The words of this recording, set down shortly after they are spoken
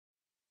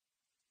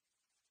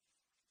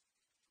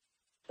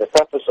The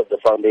purpose of the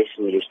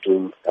foundation is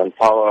to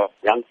empower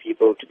young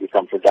people to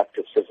become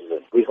productive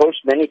citizens. We host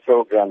many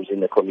programs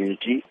in the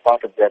community,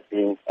 part of that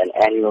being an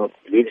annual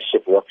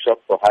leadership workshop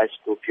for high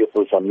school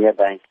pupils from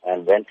Merebank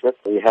and Wentworth.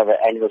 We have an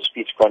annual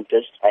speech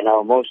contest, and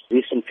our most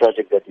recent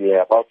project that we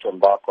are about to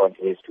embark on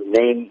is to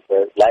name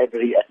the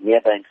library at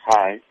Merebank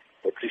High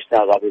the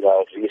Krishna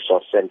Rabilal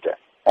Resource Center.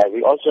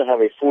 We also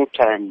have a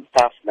full-time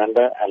staff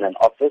member and an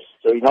office.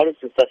 So in order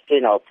to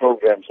sustain our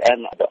programs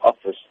and the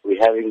office, we're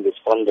having this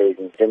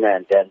fundraising dinner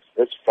and dance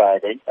this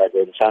Friday at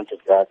the Enchanted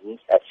Gardens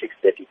at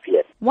 6:30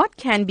 p.m. What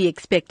can be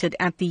expected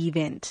at the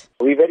event?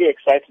 We're very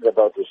excited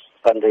about this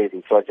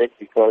fundraising project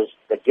because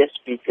the guest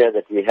speaker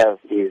that we have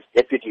is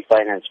Deputy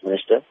Finance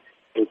Minister,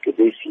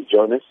 Krishna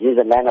Jonas. He is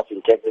a man of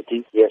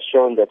integrity. He has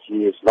shown that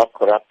he is not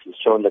corrupt. He's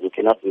shown that he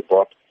cannot be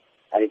bought.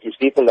 And it is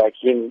people like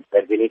him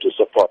that we need to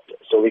support.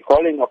 So we're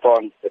calling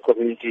upon the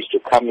communities to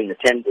come and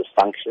attend this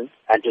function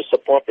and to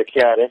support the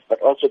KRF, but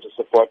also to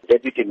support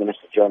Deputy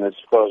Minister Jonas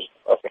because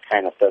of the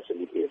kind of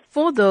person he is.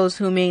 For those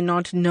who may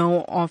not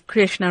know of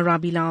Krishna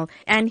Rabilal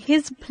and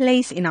his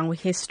place in our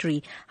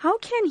history, how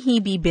can he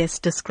be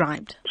best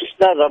described?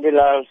 Krishna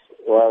Rabilal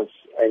was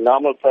a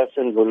normal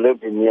person who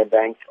lived in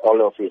Merebank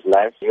all of his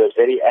life. He was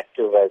very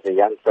active as a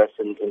young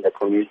person in the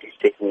community,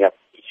 taking up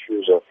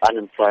issues of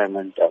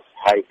unemployment, of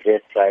high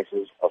bread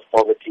prices, of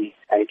poverty.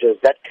 And it was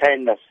that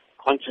kind of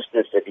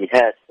consciousness that he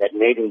had that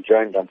made him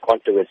join the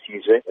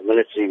Controversies, the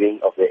military wing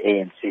of the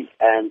ANC.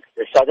 And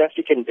the South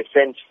African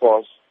Defence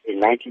Force in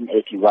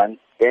 1981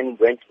 then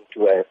went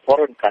into a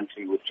foreign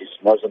country, which is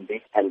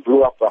Mozambique, and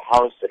blew up a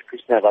house that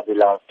Krishna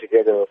Rabilal,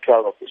 together with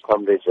 12 of his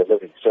comrades, were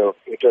living. So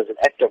it was an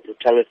act of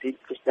brutality.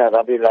 Krishna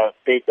Rabilal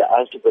paid the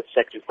ultimate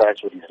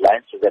sacrifice with his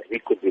life so that we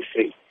could be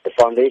free. The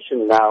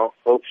foundation now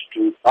hopes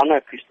to honor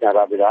Krishna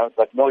Rabilal,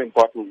 but more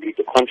importantly,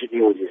 to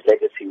continue with his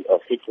legacy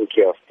of taking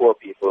care of poor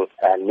people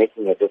and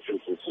making a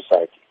difference in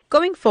society.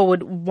 Going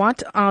forward,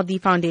 what are the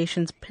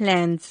foundation's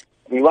plans?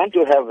 We want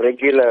to have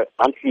regular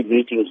monthly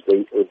meetings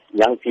with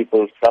young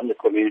people from the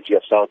community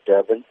of South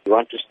Durban. We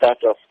want to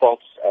start off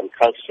sports and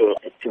cultural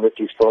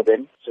activities for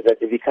them so that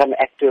they become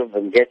active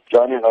and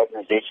join an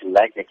organization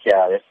like the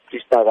KRF.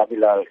 Krishna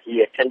Rabilal,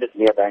 he attended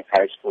Merebank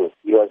High School.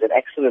 He was an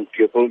excellent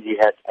pupil. He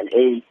had an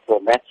A for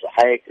maths, a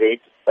higher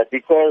grade. But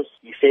because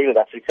he failed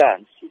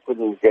Afrikaans, he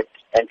couldn't get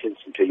entrance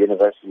into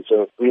university.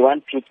 So we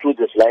want to, through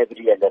this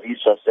library and the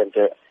resource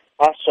center,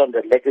 pass on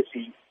the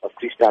legacy of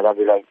Krishna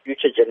Rabilal.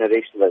 Future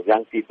generations of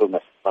young people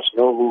must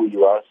know who he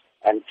was.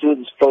 And through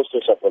this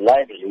process of the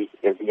library,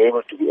 they'll be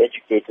able to be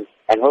educated.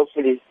 And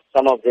hopefully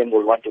some of them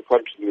will want to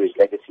continue his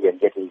legacy and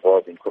get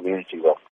involved in community work.